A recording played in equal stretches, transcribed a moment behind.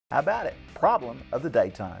How about it? Problem of the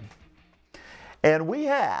daytime. And we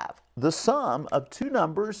have the sum of two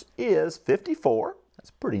numbers is 54.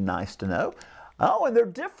 That's pretty nice to know. Oh, and their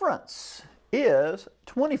difference is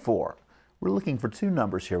 24. We're looking for two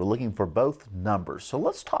numbers here. We're looking for both numbers. So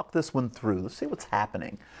let's talk this one through. Let's see what's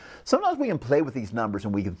happening. Sometimes we can play with these numbers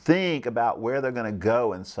and we can think about where they're going to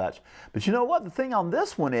go and such. But you know what? The thing on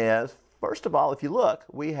this one is, first of all, if you look,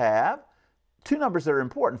 we have two numbers that are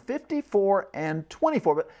important, 54 and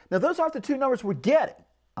 24. But now those aren't the two numbers we're getting,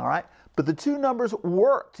 all right? But the two numbers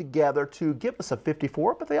work together to give us a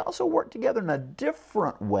 54, but they also work together in a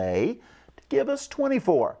different way to give us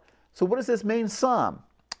 24. So what does this mean, sum?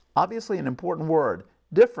 Obviously an important word.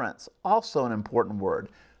 Difference, also an important word.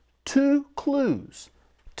 Two clues,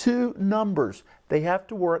 two numbers. They have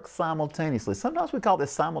to work simultaneously. Sometimes we call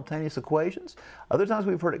this simultaneous equations. Other times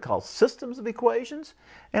we've heard it called systems of equations.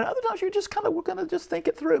 And other times we're going to just think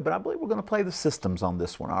it through. But I believe we're going to play the systems on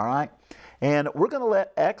this one, all right? And we're going to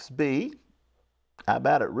let x be, how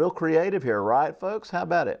about it? Real creative here, right, folks? How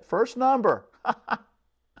about it? First number.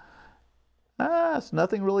 It's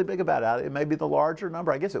nothing really big about it. It may be the larger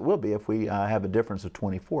number. I guess it will be if we have a difference of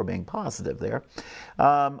 24 being positive there.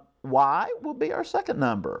 Y will be our second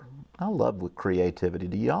number. I love creativity.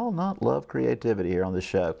 Do y'all not love creativity here on the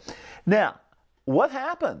show? Now, what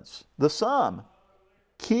happens? The sum.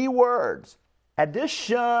 Key words.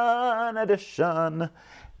 Addition, addition.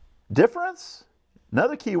 Difference.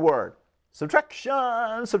 Another key word.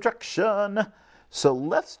 Subtraction, subtraction. So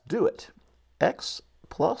let's do it. X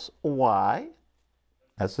plus y.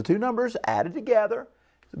 That's the two numbers added together.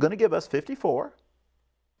 It's going to give us 54.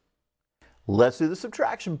 Let's do the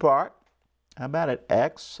subtraction part. How about it?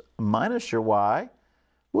 X minus your y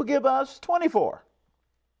will give us 24.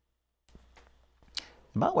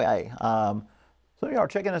 By the way, some of you are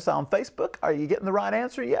checking us on Facebook. Are you getting the right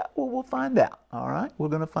answer yet? Well, we'll find out. All right, we're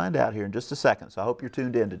going to find out here in just a second. So I hope you're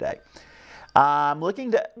tuned in today. I'm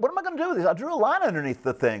looking to, what am I going to do with this? I drew a line underneath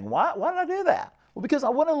the thing. Why did I do that? Well, because I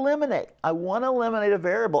want to eliminate. I want to eliminate a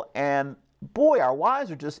variable, and boy, our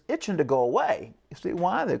y's are just itching to go away. You see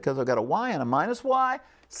why? Because I've got a y and a minus y.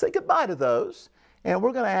 Say goodbye to those. And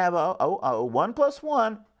we're going to have a 1 plus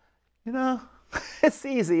 1. You know, it's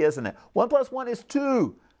easy, isn't it? 1 plus 1 is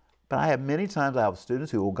 2. But I have many times I have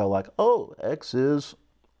students who will go like, oh, x is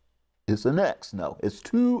an x. No, it's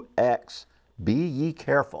 2x. Be ye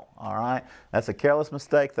careful, all right? That's a careless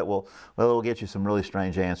mistake that will get you some really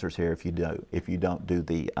strange answers here if you don't do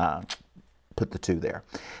the put the 2 there.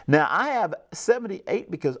 Now I have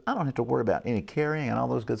 78 because I don't have to worry about any carrying and all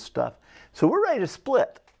those good stuff. So we're ready to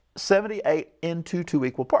split 78 into 2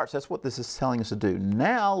 equal parts. That's what this is telling us to do.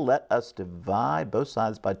 Now let us divide both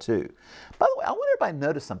sides by 2. By the way, I want everybody to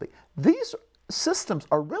notice something. These systems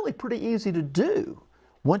are really pretty easy to do.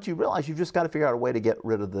 Once you realize you've just got to figure out a way to get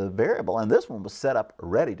rid of the variable, and this one was set up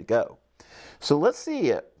ready to go. So let's see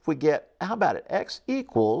if we get, how about it, x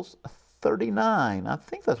equals 39. I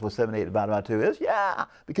think that's what 78 divided by 2 is. Yeah,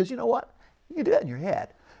 because you know what? You can do that in your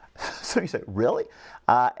head. So you say, really?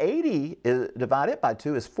 80 divided by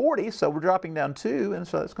 2 is 40, so we're dropping down 2, and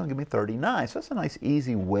so that's going to give me 39. So that's a nice,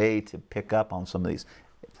 easy way to pick up on some of these.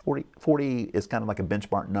 40 is kind of like a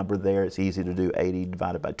benchmark number there. It's easy to do 80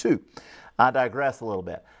 divided by 2. I digress a little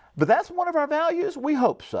bit. But that's one of our values? We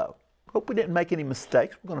hope so. Hope we didn't make any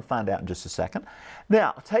mistakes. We're going to find out in just a second.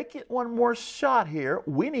 Now, take it one more shot here.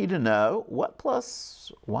 We need to know what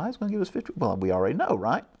plus y is going to give us 50. Well, we already know,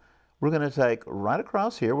 right? We're going to take right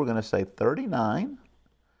across here, we're going to say 39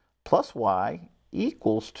 plus y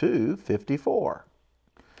equals to 54.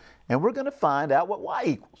 And we're going to find out what y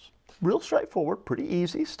equals. Real straightforward, pretty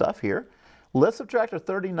easy stuff here. Let's subtract our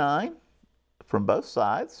 39 from both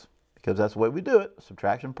sides, because that's the way we do it.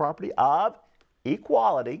 Subtraction property of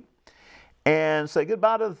equality. And say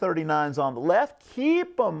goodbye to the 39s on the left.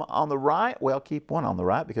 Keep them on the right. Well, keep one on the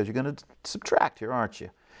right because you're going to subtract here, aren't you?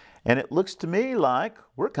 And it looks to me like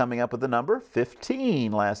we're coming up with the number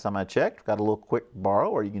 15 last time I checked. Got a little quick borrow,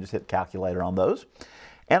 or you can just hit calculator on those.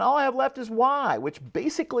 And all I have left is y, which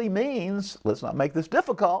basically means, let's not make this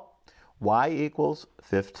difficult, y equals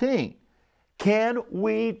 15. Can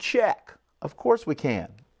we check? Of course we can.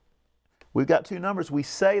 We've got two numbers. We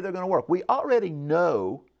say they're going to work. We already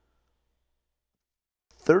know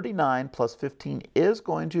 39 plus 15 is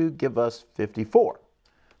going to give us 54.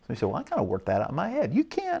 So you say, well, I kind of worked that out in my head. You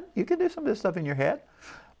can do some of this stuff in your head,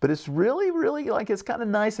 but it's really, really like it's kind of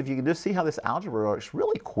nice if you can just see how this algebra works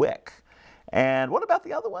really quick. And what about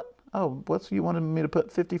the other one? Oh, you wanted me to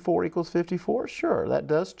put 54 equals 54? Sure, that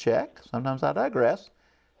does check. Sometimes I digress.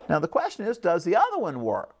 Now the question is, does the other one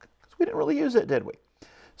work? Because we didn't really use it, did we?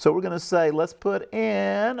 So we're going to say, let's put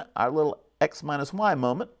in our little x minus y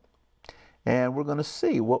moment. and we're going to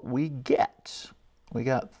see what we get. We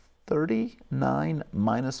got 39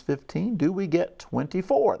 minus 15. Do we get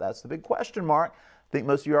 24? That's the big question mark. I think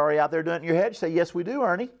most of you are already out there doing it in your head. You say, yes, we do,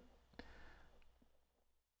 Ernie.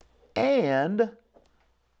 And it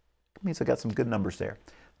means I got some good numbers there.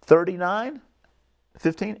 39,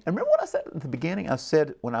 15. And remember what I said at the beginning? I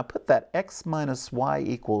said when I put that x minus y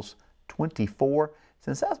equals 24,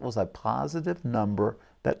 since that was a positive number,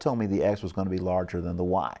 that told me the x was going to be larger than the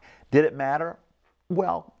y. Did it matter?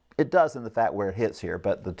 Well, it does in the fact where it hits here,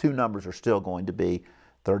 but the two numbers are still going to be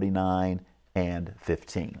 39 and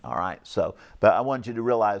 15. All right, so, but I wanted you to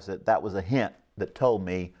realize that that was a hint that told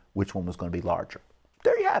me which one was going to be larger.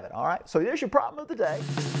 There you have it. All right, so there's your problem of the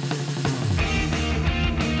day.